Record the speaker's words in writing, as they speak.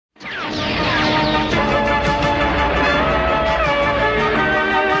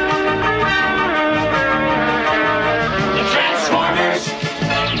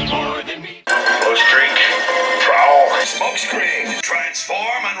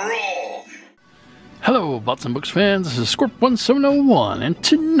roll! Hello, Bots and Books fans, this is Scorp1701, and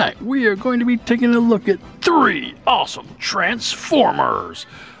tonight we are going to be taking a look at 3 awesome Transformers.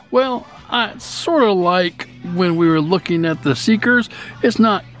 Well, it's sort of like when we were looking at the Seekers. It's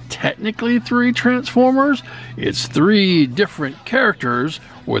not technically 3 Transformers, it's 3 different characters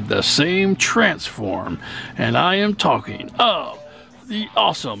with the same transform. And I am talking of the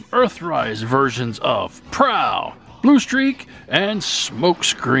awesome Earthrise versions of Prowl, Bluestreak, and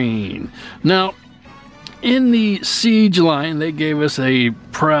Smokescreen. Now, in the Siege line, they gave us a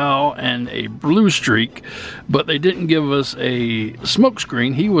Prowl and a Bluestreak, but they didn't give us a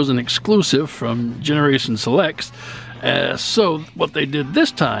Smokescreen. He was an exclusive from Generation Selects. So what they did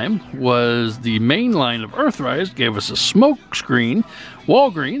this time was the main line of Earthrise gave us a Smokescreen,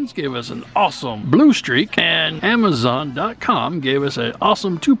 Walgreens gave us an awesome Bluestreak, and Amazon.com gave us an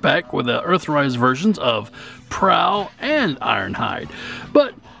awesome 2-pack with the Earthrise versions of Prowl and Ironhide.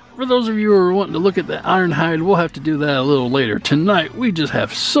 But for those of you who are wanting to look at the Ironhide, we'll have to do that a little later. Tonight, we just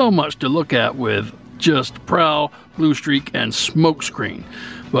have so much to look at with just Prowl, Bluestreak, and Smokescreen.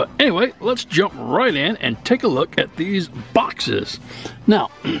 But anyway, let's jump right in and take a look at these boxes.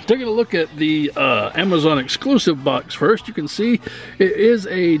 Now, taking a look at the Amazon exclusive box first, you can see it is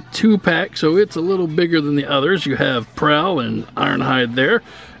a 2-pack, so it's a little bigger than the others. You have Prowl and Ironhide there.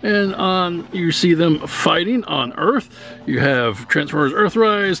 And you see them fighting on Earth. You have Transformers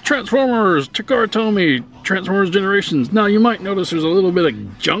Earthrise, Transformers Takaratomi, Transformers Generations. Now you might notice there's a little bit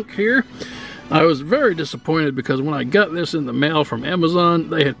of junk here. I was very disappointed because when I got this in the mail from Amazon,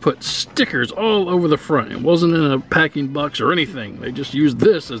 they had put stickers all over the front. It wasn't in a packing box or anything. They just used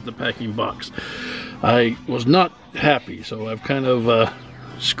this as the packing box. I was not happy, so I've kind of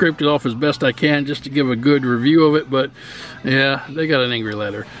scraped it off as best I can just to give a good review of it, but yeah, they got an angry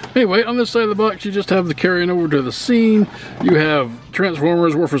letter. Anyway, on this side of the box, you just have the carrying over to the scene. You have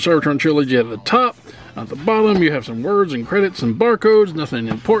Transformers War for Cybertron Trilogy at the top. At the bottom, you have some words and credits and barcodes, nothing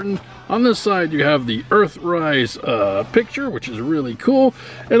important. On this side, you have the Earthrise picture, which is really cool.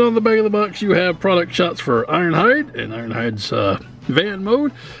 And on the back of the box, you have product shots for Ironhide and Ironhide's van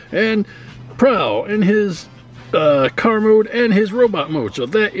mode, and Prowl in his car mode and his robot mode. So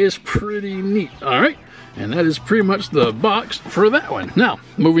that is pretty neat. All right, and that is pretty much the box for that one. Now,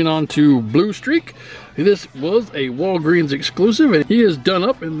 moving on to Bluestreak. This was a Walgreens exclusive, and he is done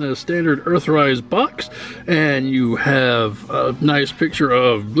up in the standard Earthrise box, and you have a nice picture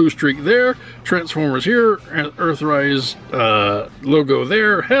of Bluestreak there, Transformers here, Earthrise logo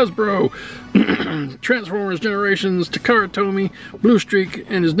there, Hasbro, Transformers Generations, Takaratomi, Bluestreak,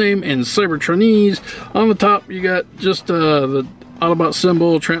 and his name in Cybertronese. On the top, you got just the Autobot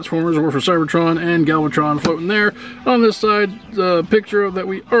symbol, Transformers War for Cybertron, and Galvatron floating there. On this side, the picture that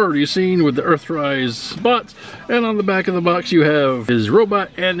we already seen with the Earthrise bots, and on the back of the box you have his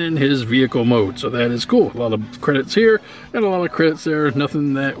robot and in his vehicle mode. So that is cool. A lot of credits here and a lot of credits there.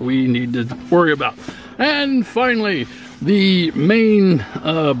 Nothing that we need to worry about. And finally, the main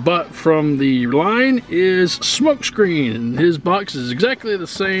bot from the line is Smokescreen, and his box is exactly the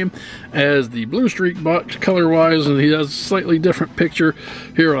same as the Bluestreak box color-wise, and he has a slightly different picture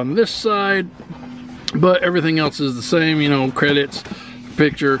here on this side, but everything else is the same, you know, credits,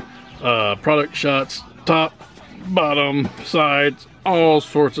 picture, product shots, top, bottom, sides, all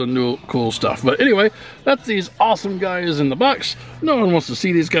sorts of new cool stuff. But anyway, that's these awesome guys in the box. No one wants to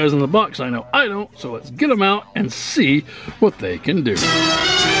see these guys in the box. I know I don't, so let's get them out and see what they can do.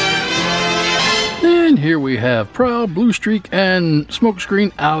 And here we have Prowl, Bluestreak, and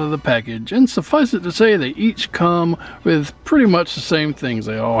Smokescreen out of the package. And suffice it to say, they each come with pretty much the same things.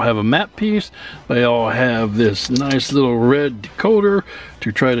 They all have a map piece. They all have this nice little red decoder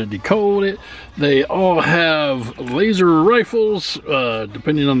to try to decode it. They all have laser rifles,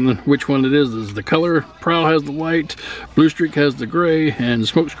 depending on which one it is the color. Prowl has the white, Bluestreak has the gray, and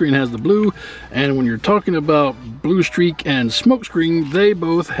Smokescreen has the blue. And when you're talking about Bluestreak and Smokescreen, they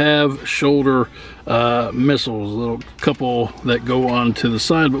both have shoulder missiles, a little couple that go on to the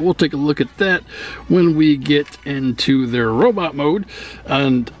side, but we'll take a look at that when we get into their robot mode,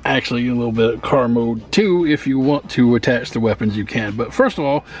 and actually a little bit of car mode too. If you want to attach the weapons, you can. But first of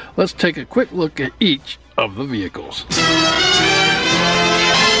all, let's take a quick look at each of the vehicles.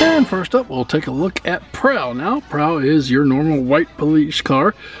 And first up, we'll take a look at Prowl. Now, Prowl is your normal white police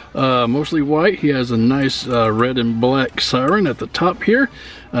car, mostly white. He has a nice red and black siren at the top here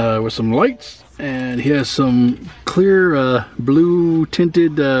with some lights. and he has some clear blue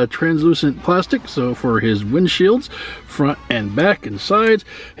tinted translucent plastic, so for his windshields, front and back and sides.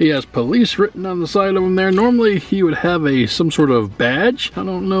 He has police written on the side of him there. Normally he would have some sort of badge. I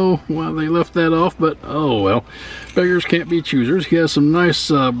don't know why they left that off, but oh well, beggars can't be choosers. He has some nice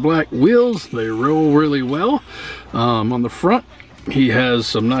black wheels. They roll really well. On the front he has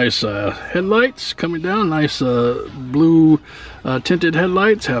some nice headlights coming down, nice blue tinted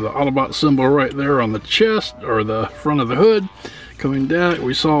headlights. Have the Autobot symbol right there on the chest or the front of the hood. Coming down,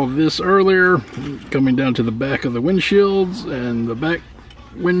 we saw this earlier, coming down to the back of the windshields and the back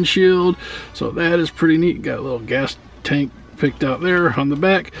windshield. So that is pretty neat. Got a little gas tank picked out there on the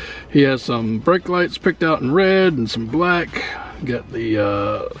back. He has some brake lights picked out in red and some black. Got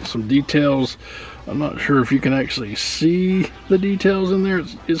the some details. I'm not sure if you can actually see the details in there.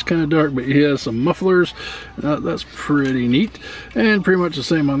 It's kind of dark, but he has some mufflers. That's pretty neat. And pretty much the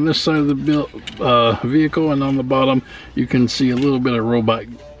same on this side of the vehicle, and on the bottom you can see a little bit of robot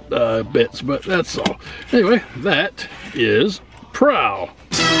bits, but that's all. Anyway, that is Prowl.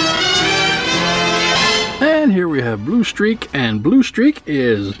 And here we have Bluestreak, and Bluestreak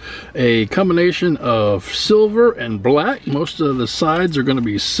is a combination of silver and black. Most of the sides are going to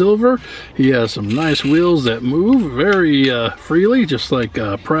be silver. He has some nice wheels that move very freely, just like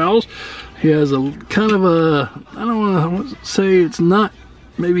Prowl's. He has a kind of a, I don't want to say it's not,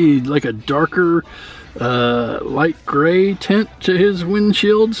 maybe like a darker light gray tint to his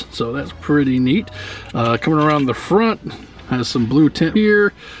windshields, so that's pretty neat. Coming around the front, has some blue tint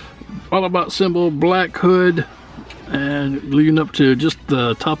here. Autobot symbol, black hood, and leading up to just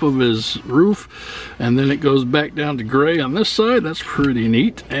the top of his roof, and then it goes back down to gray on this side. That's pretty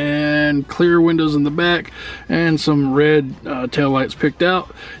neat. And clear windows in the back, and some red tail lights picked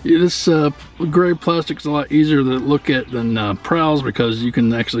out. This gray plastic is a lot easier to look at than Prowl's, because you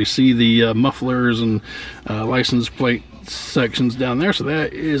can actually see the mufflers and license plate sections down there, so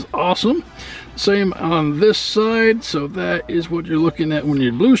that is awesome. Same on this side, so that is what you're looking at when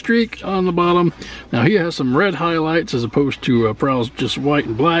you're Bluestreak on the bottom. Now he has some red highlights as opposed to Prowl's just white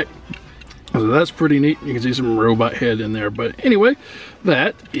and black, so that's pretty neat. You can see some robot head in there, but anyway,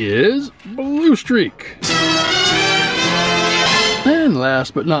 that is Bluestreak. And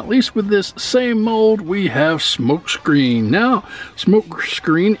last but not least, with this same mold, we have Smokescreen. Now,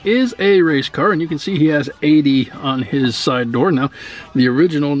 Smokescreen is a race car, and you can see he has 80 on his side door. Now, the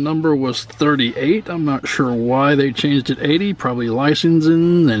original number was 38. I'm not sure why they changed it 80, probably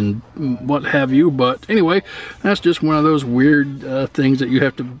licensing and what have you. But anyway, that's just one of those weird things that you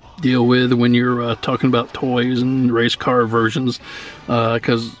have to deal with when you're talking about toys and race car versions,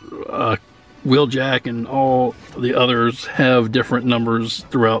 because Wheeljack and all the others have different numbers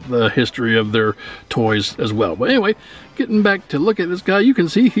throughout the history of their toys as well. But anyway, getting back to look at this guy, you can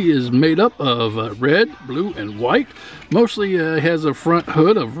see he is made up of red, blue, and white. Mostly has a front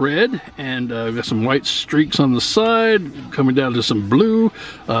hood of red, and got some white streaks on the side, coming down to some blue.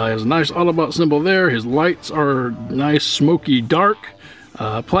 Has a nice Autobot symbol there. His lights are nice, smoky, dark.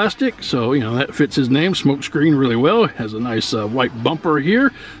 Plastic, so you know that fits his name, Smokescreen, really well. Has a nice white bumper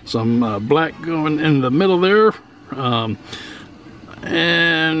here, some black going in the middle there,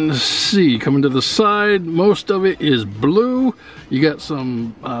 and see, coming to the side, most of it is blue. You got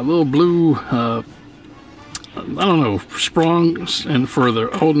some little blue I don't know, sprongs and for the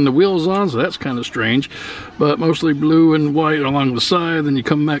holding the wheels on, so that's kind of strange, but mostly blue and white along the side. Then you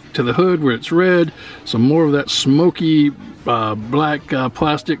come back to the hood where it's red, some more of that smoky black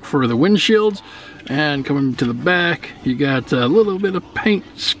plastic for the windshields, and coming to the back you got a little bit of paint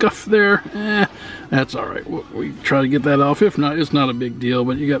scuff there. That's all right, we try to get that off. If not, it's not a big deal.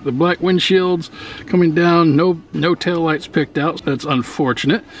 But you got the black windshields coming down, no tail lights picked out, so that's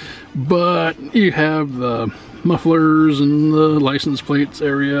unfortunate. But you have the mufflers and the license plates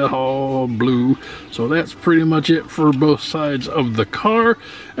area all blue, so that's pretty much it for both sides of the car.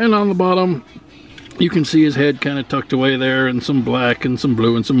 And on the bottom you can see his head kind of tucked away there, and some black and some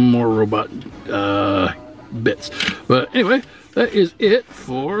blue and some more robot bits. But anyway, that is it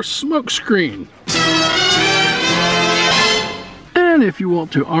for Smokescreen. And if you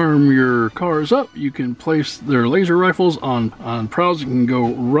want to arm your cars up, you can place their laser rifles on Prowls. You can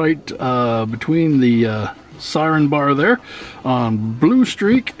go right between the siren bar there. On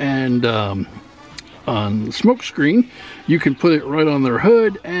Bluestreak and on Smokescreen, you can put it right on their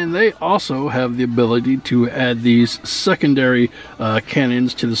hood, and they also have the ability to add these secondary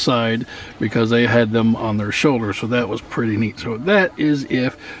cannons to the side because they had them on their shoulders, so that was pretty neat. So that is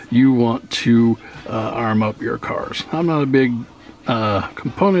if you want to arm up your cars. I'm not a big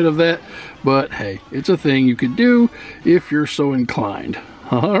component of that, but hey, it's a thing you could do if you're so inclined.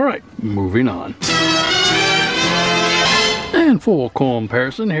 Alright, moving on. And full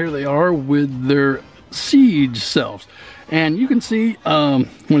comparison, here they are with their Siege selves. And you can see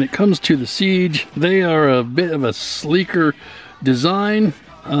when it comes to the Siege, they are a bit of a sleeker design,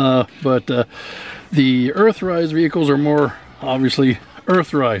 but the Earthrise vehicles are more obviously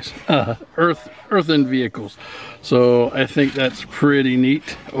Earthrise, earthen vehicles. So I think that's pretty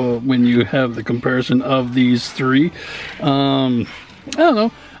neat when you have the comparison of these three. I don't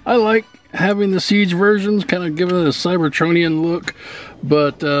know, I like having the Siege versions, kind of giving it a Cybertronian look,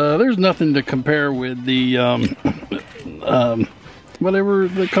 but there's nothing to compare with the whatever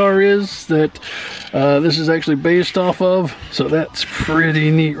the car is that this is actually based off of. So that's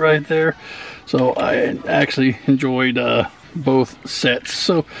pretty neat right there. So I actually enjoyed both sets.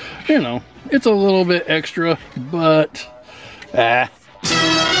 So, you know, it's a little bit extra, but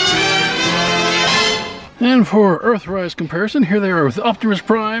And for Earthrise comparison, here they are with Optimus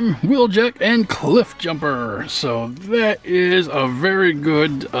Prime, Wheeljack, and Cliffjumper. So that is a very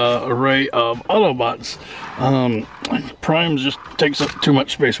good array of Autobots. Prime just takes up too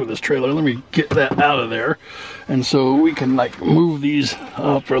much space with this trailer. Let me get that out of there. And so we can like move these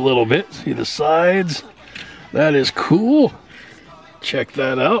up a little bit. See the sides? That is cool. Check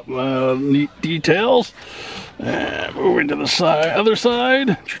that out. Neat details. And moving to the side, other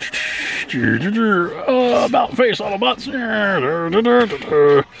side. About face Autobots.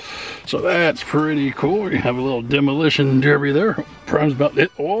 So that's pretty cool. You have a little demolition derby there. Prime's about to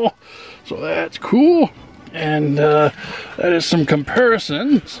hit the wall. So that's cool. And that is some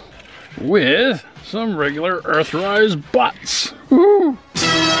comparisons with some regular Earthrise bots. Woo!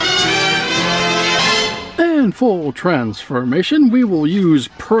 And full transformation, we will use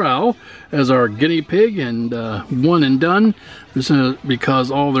Prowl as our guinea pig and one and done. This is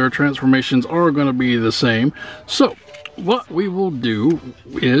because all their transformations are going to be the same. So what we will do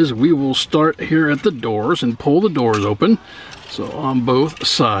is we will start here at the doors and pull the doors open. So on both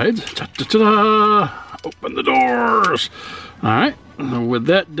sides, open the doors. All right, with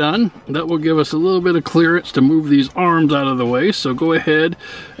that done, that will give us a little bit of clearance to move these arms out of the way. So go ahead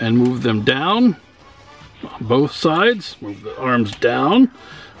and move them down. On both sides, move the arms down.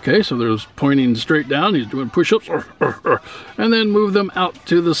 Okay, so there's pointing straight down. He's doing push-ups, and then move them out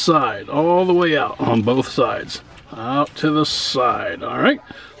to the side, all the way out on both sides, out to the side. All right,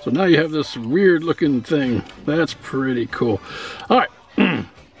 so now you have this weird-looking thing. That's pretty cool. All right,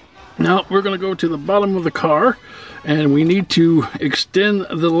 now we're going to go to the bottom of the car, and we need to extend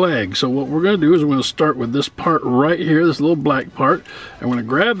the leg. So what we're going to do is we're going to start with this part right here, this little black part, and we're going to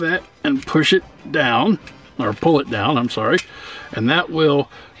grab that and push it down, or pull it down, I'm sorry, and that will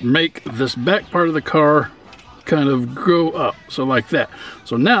make this back part of the car kind of go up, so like that.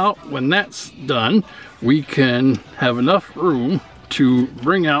 So now when that's done, we can have enough room to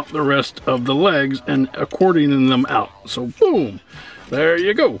bring out the rest of the legs and accordion them out. So boom, there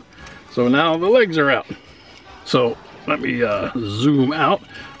you go. So now the legs are out. So let me zoom out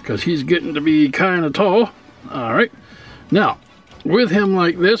because he's getting to be kind of tall. All right, now with him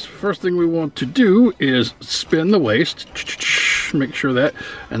like this, first thing we want to do is spin the waist, make sure that,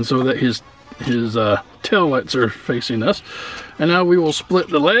 and so that his tail lights are facing us. And now we will split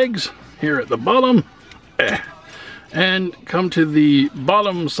the legs here at the bottom and come to the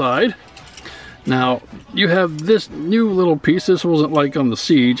bottom side. Now you have this new little piece. This wasn't like on the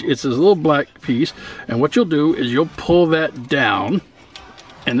Siege. It's this little black piece, and what you'll do is you'll pull that down,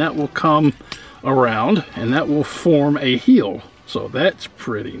 and that will come around, and that will form a heel. So that's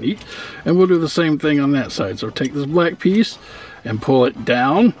pretty neat. And we'll do the same thing on that side. So take this black piece and pull it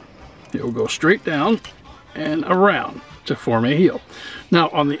down. It will go straight down and around to form a heel. Now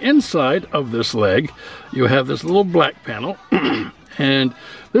on the inside of this leg, you have this little black panel. And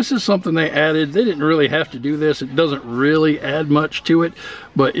this is something they added. They didn't really have to do this. It doesn't really add much to it.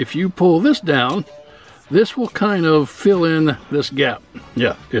 But if you pull this down, this will kind of fill in this gap.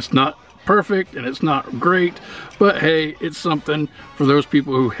 Yeah, it's not perfect and it's not great, but hey, it's something for those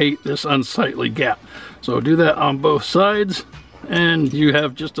people who hate this unsightly gap. So do that on both sides, and you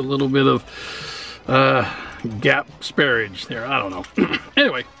have just a little bit of gap sparage there. I don't know.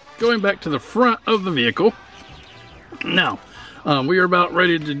 Anyway, going back to the front of the vehicle. Now, we are about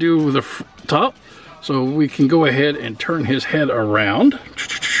ready to do the top, so we can go ahead and turn his head around.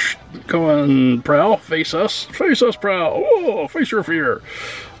 Go on, Prowl, face us, Prowl. Oh, face your fear.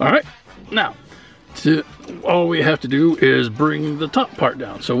 All right. Now, all we have to do is bring the top part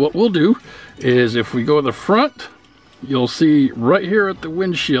down. So what we'll do is if we go to the front, you'll see right here at the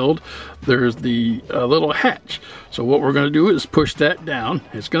windshield, there's the little hatch. So what we're going to do is push that down.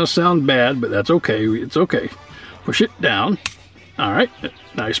 It's going to sound bad, but that's okay. It's okay. Push it down. All right,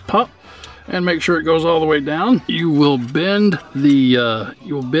 nice pop. And make sure it goes all the way down. You will bend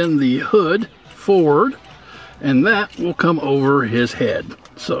the hood forward, and that will come over his head.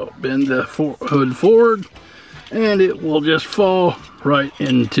 So bend the hood forward, and it will just fall right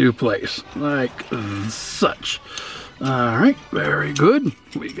into place like such. All right, very good.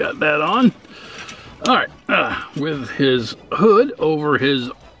 We got that on. All right, with his hood over his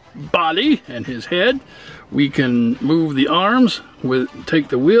body and his head, we can move the arms, take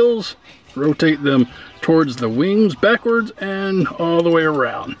the wheels, rotate them towards the wings backwards and all the way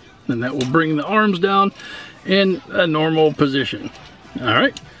around. And that will bring the arms down in a normal position. All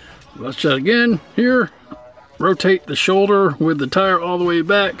right, let's try again here. Rotate the shoulder with the tire all the way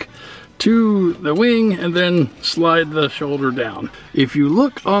back to the wing and then slide the shoulder down. If you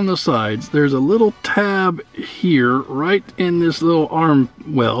look on the sides, there's a little tab here right in this little arm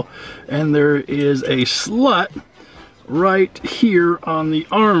well, and there is a slot right here on the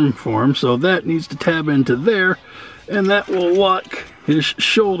arm form, so that needs to tab into there, and that will lock his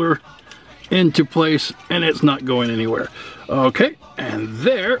shoulder into place, and it's not going anywhere. Okay, and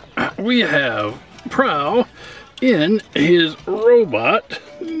there we have Prowl in his robot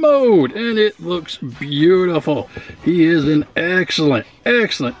mode, and it looks beautiful. He is an excellent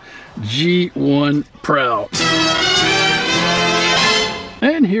G1 Prowl.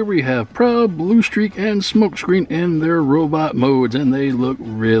 And here we have Prowl, Bluestreak, and Smokescreen in their robot modes, and they look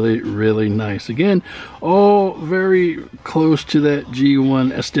really nice. Again, all very close to that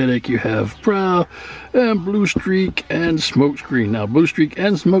G1 aesthetic. You have Prowl and Bluestreak and Smokescreen. Now, Bluestreak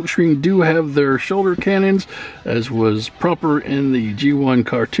and Smokescreen do have their shoulder cannons, as was proper in the G1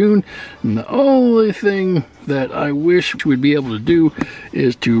 cartoon. And the only thing that I wish we'd be able to do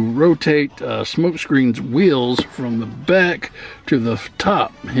is to rotate Smokescreen's wheels from the back to the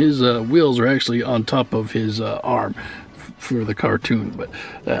top. His wheels are actually on top of his arm for the cartoon, but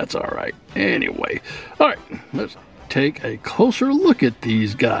that's all right. Anyway, all right, let's take a closer look at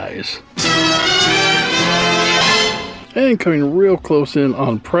these guys. And coming real close in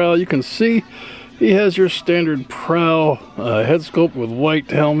on Prowl, you can see he has your standard Prowl head sculpt with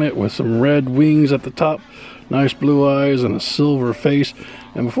white helmet with some red wings at the top, nice blue eyes and a silver face.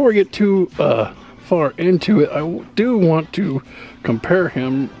 And before I get too far into it, I do want to compare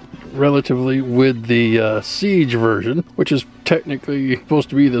him relatively with the Siege version, which is technically supposed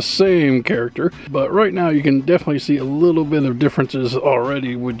to be the same character, but right now you can definitely see a little bit of differences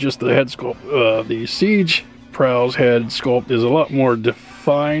already with just the head sculpt. The Siege Prowl's head sculpt is a lot more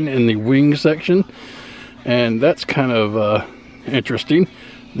defined in the wing section, and that's kind of interesting.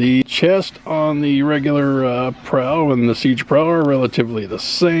 The chest on the regular Prowl and the Siege Prowl are relatively the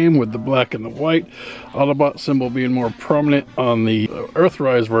same, with the black and the white Autobot symbol being more prominent on the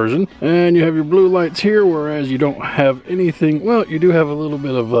Earthrise version. And you have your blue lights here, whereas you don't have anything. Well, you do have a little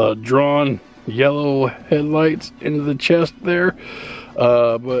bit of drawn yellow headlights into the chest there,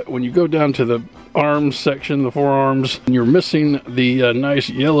 but when you go down to the arms section, the forearms, you're missing the nice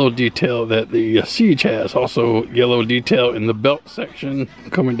yellow detail that the Siege has. Also yellow detail in the belt section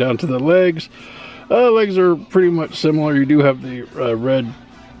coming down to the legs. Legs are pretty much similar. You do have the red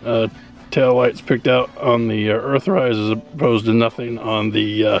tail lights picked out on the Earthrise as opposed to nothing on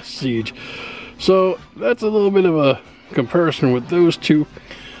the Siege. So that's a little bit of a comparison with those two.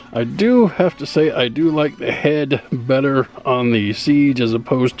 I do have to say I do like the head better on the Siege as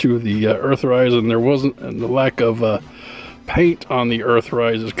opposed to the Earthrise, and the lack of paint on the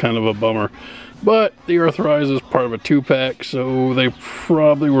Earthrise is kind of a bummer. But the Earthrise is part of a 2-pack, so they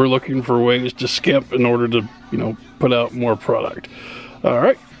probably were looking for ways to skimp in order to, you know, put out more product.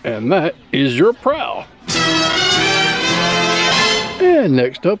 Alright, and that is your Prowl. And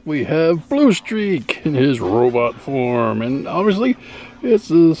next up we have Bluestreak in his robot form, and obviously it's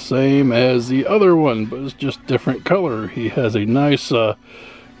the same as the other one, but it's just different color. He has a nice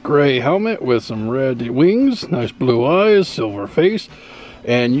gray helmet with some red wings, nice blue eyes, silver face,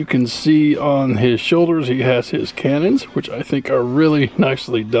 and you can see on his shoulders he has his cannons, which I think are really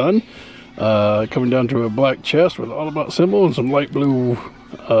nicely done. Coming down to a black chest with Autobot symbol and some light blue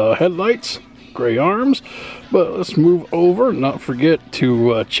headlights, gray arms. But let's move over, not forget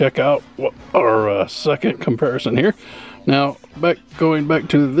to check out our second comparison here. Now, going back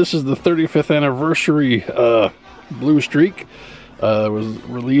to, this is the 35th anniversary Bluestreak. It was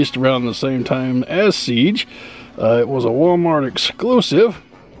released around the same time as Siege. It was a Walmart exclusive,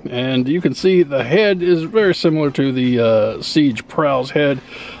 and you can see the head is very similar to the Siege Prowl's head.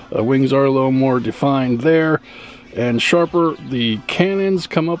 Wings are a little more defined there and sharper. The cannons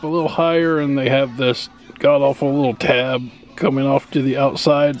come up a little higher, and they have this god-awful little tab coming off to the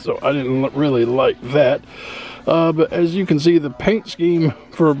outside, so I didn't really like that. But as you can see, the paint scheme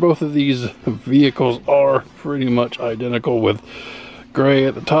for both of these vehicles are pretty much identical, with gray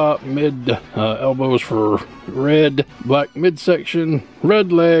at the top, mid elbows for red, black midsection,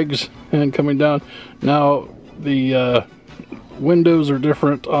 red legs, and coming down. Now the windows are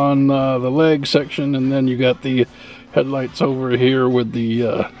different on the leg section, and then you got the headlights over here with the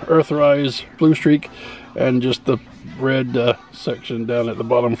Earthrise Bluestreak, and just the red section down at the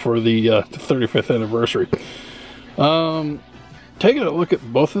bottom for the 35th anniversary. Taking a look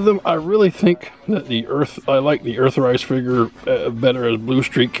at both of them, I really think that I like the Earthrise figure better as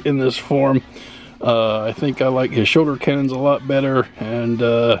Bluestreak in this form. I think I like his shoulder cannons a lot better, and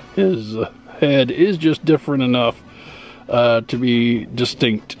his head is just different enough to be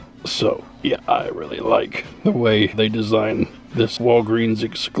distinct. So yeah, I really like the way they design this Walgreens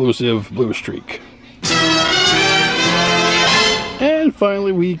exclusive Bluestreak. And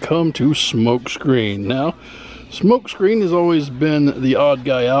finally we come to Smokescreen. Now, Smokescreen has always been the odd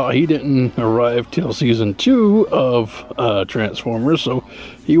guy out. He didn't arrive till season 2 of Transformers, so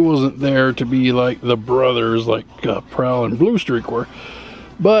he wasn't there to be like the brothers like Prowl and Bluestreak were.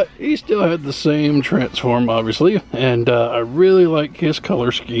 But he still had the same transform, obviously, and I really like his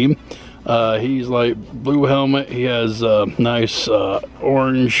color scheme. He's like blue helmet. He has nice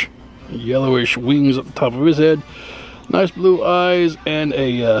orange, yellowish wings at the top of his head, nice blue eyes, and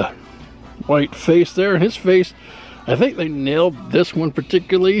a white face there. And his face, I think they nailed this one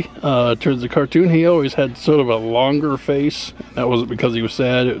particularly towards the cartoon. He always had sort of a longer face. That wasn't because he was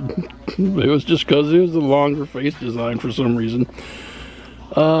sad. It was just because it was a longer face design for some reason.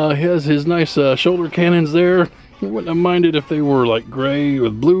 He has his nice shoulder cannons there. I wouldn't have minded if they were like gray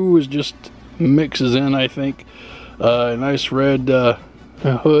with blue. It just mixes in, I think. A nice red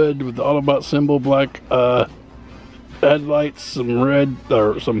hood with the Autobot symbol, black headlights, some red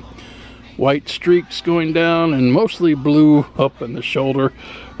or some white streaks going down, and mostly blue up in the shoulder,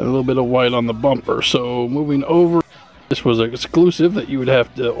 and a little bit of white on the bumper. So moving over, this was an exclusive that you would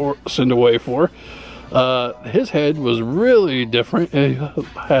have to send away for. His head was really different.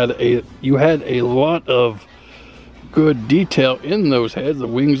 You had a lot of good detail in those heads. The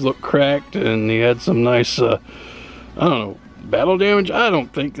wings looked cracked, and he had some nice I don't know, battle damage. I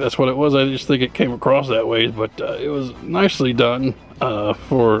don't think that's what it was. I just think it came across that way, but it was nicely done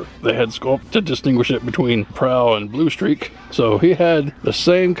for the head sculpt to distinguish it between Prowl and Bluestreak. So he had the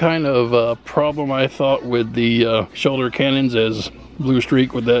same kind of problem, I thought, with the shoulder cannons as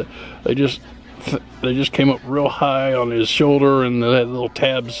Bluestreak, with that they just came up real high on his shoulder, and they had little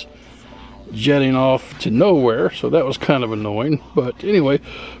tabs jetting off to nowhere, so that was kind of annoying. But anyway,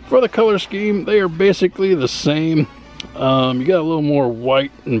 for the color scheme, they are basically the same. You got a little more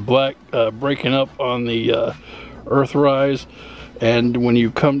white and black breaking up on the Earthrise, and when you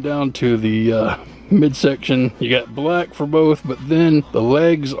come down to the midsection, you got black for both, but then the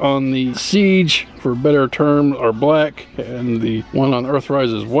legs on the Siege, for a better term, are black, and the one on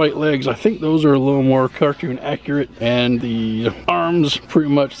Earthrise is white legs. I think those are a little more cartoon accurate, and the arms pretty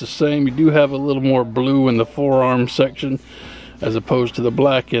much the same. You do have a little more blue in the forearm section as opposed to the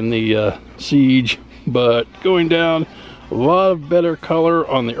black in the Siege, but going down, a lot of better color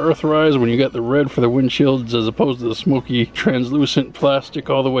on the Earthrise when you got the red for the windshields as opposed to the smoky translucent plastic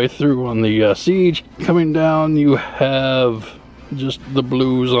all the way through on the Siege. Coming down, you have just the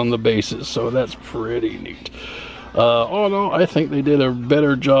blues on the bases, so that's pretty neat. All in all, I think they did a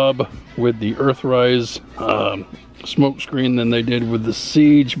better job with the Earthrise Smokescreen than they did with the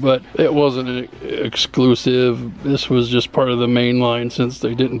Siege, but it wasn't an exclusive. This was just part of the main line since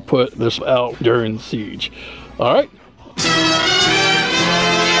they didn't put this out during the Siege. All right.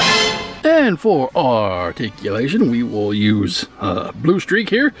 And for articulation, we will use Bluestreak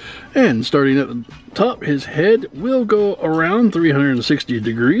here, and starting at the top, his head will go around 360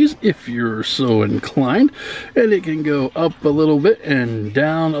 degrees if you're so inclined, and it can go up a little bit and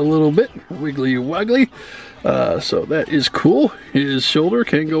down a little bit, wiggly waggly. So that is cool. His shoulder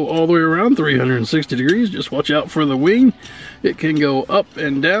can go all the way around 360 degrees. Just watch out for the wing. It can go up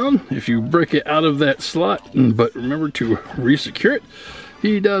and down if you break it out of that slot, but remember to re-secure it.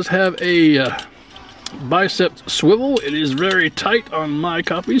 He does have a bicep swivel. It is very tight on my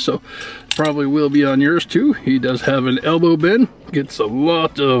copy, so probably will be on yours too. He does have an elbow bend. Gets a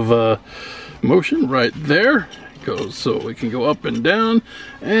lot of motion right there. Goes so it can go up and down,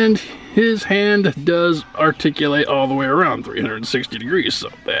 and his hand does articulate all the way around 360 degrees, so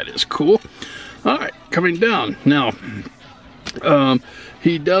that is cool. All right, coming down now,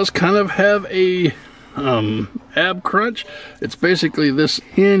 he does kind of have a ab crunch. It's basically this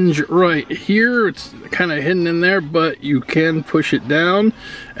hinge right here. It's kind of hidden in there, but you can push it down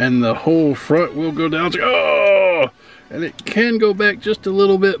and the whole front will go down. Oh, and it can go back just a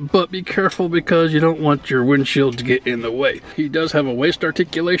little bit, but be careful because you don't want your windshield to get in the way. He does have a waist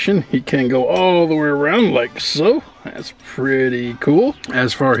articulation. He can go all the way around like so. That's pretty cool.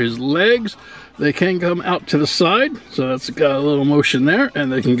 As far as his legs, they can come out to the side, so that's got a little motion there,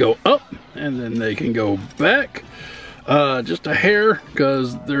 and they can go up, and then they can go back just a hair,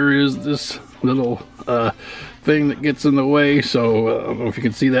 because there is this little thing that gets in the way, so I don't know if you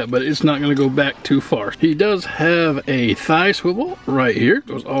can see that, but it's not going to go back too far. He does have a thigh swivel right here,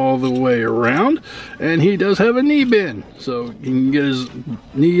 goes all the way around, and he does have a knee bend, so you can get his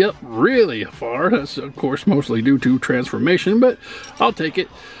knee up really far. That's of course mostly due to transformation, but I'll take it.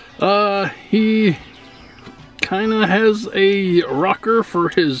 He kind of has a rocker for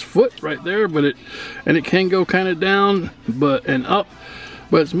his foot right there, but it can go kind of down and up.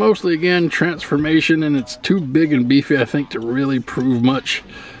 But it's mostly, again, transformation, and it's too big and beefy, I think, to really prove much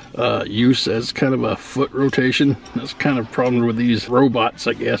use as kind of a foot rotation. That's kind of a problem with these robots,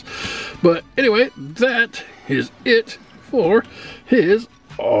 I guess. But anyway, that is it for his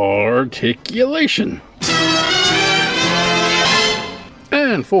articulation.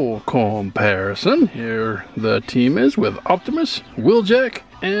 And for comparison, here the team is with Optimus, Wheeljack,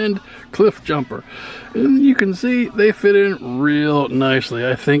 and Cliff Jumper. And you can see they fit in real nicely.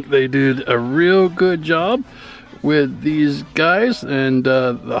 I think they did a real good job with these guys, and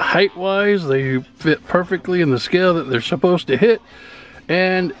the height wise they fit perfectly in the scale that they're supposed to hit,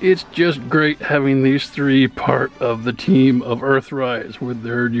 and it's just great having these three part of the team of Earthrise with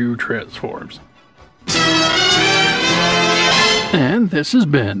their new transforms. And this has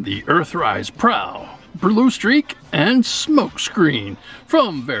been the Earthrise Prowl, Bluestreak, and Smokescreen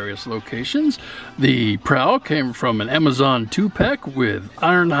from various locations. The Prowl came from an Amazon 2-pack with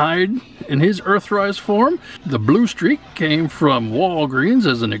Ironhide in his Earthrise form. The Bluestreak came from Walgreens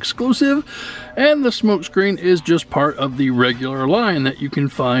as an exclusive, and the Smokescreen is just part of the regular line that you can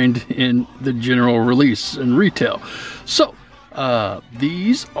find in the general release and retail. So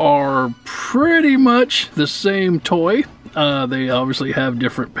these are pretty much the same toy. They obviously have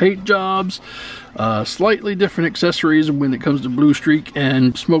different paint jobs, slightly different accessories when it comes to Bluestreak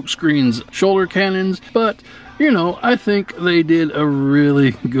and Smokescreen's shoulder cannons, but you know, I think they did a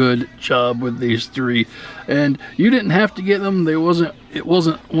really good job with these three, and you didn't have to get them. It wasn't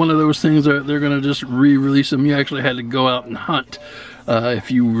one of those things that they're gonna just re-release them. You actually had to go out and hunt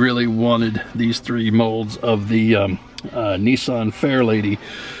if you really wanted these three molds of the Nissan Fairlady.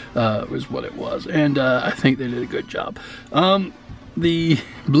 Was what it was, and I think they did a good job. The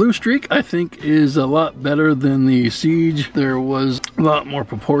Bluestreak, I think, is a lot better than the Siege. There was a lot more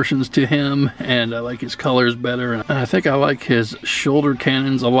proportions to him, and I like his colors better. And I think I like his shoulder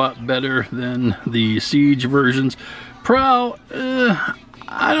cannons a lot better than the Siege versions. Prowl,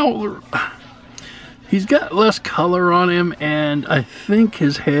 he's got less color on him, and I think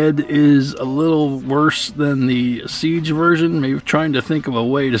his head is a little worse than the Siege version. Maybe trying to think of a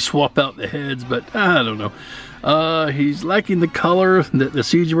way to swap out the heads, but I don't know. He's lacking the color that the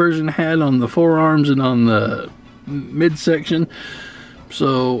Siege version had on the forearms and on the midsection.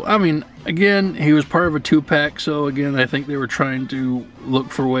 So, I mean, again, he was part of a 2-pack, so again, I think they were trying to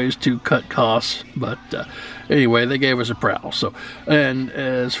look for ways to cut costs, but anyway, they gave us a Prowl. So, and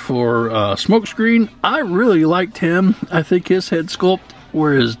as for Smokescreen, I really liked him. I think his head sculpt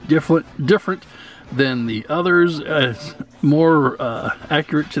was different than the others, more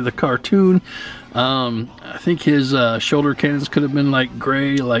accurate to the cartoon. I think his shoulder cannons could have been like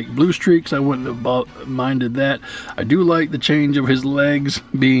gray, like Bluestreak's. I wouldn't have minded that. I do like the change of his legs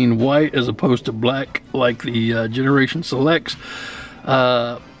being white as opposed to black, like the Generation Selects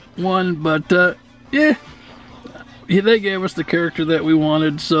one. But yeah, they gave us the character that we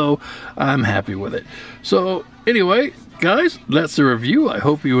wanted, so I'm happy with it. So anyway, guys, that's the review. I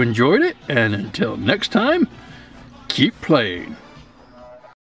hope you enjoyed it, and until next time, keep playing.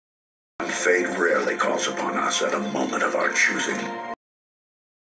 Fate rarely calls upon us at a moment of our choosing.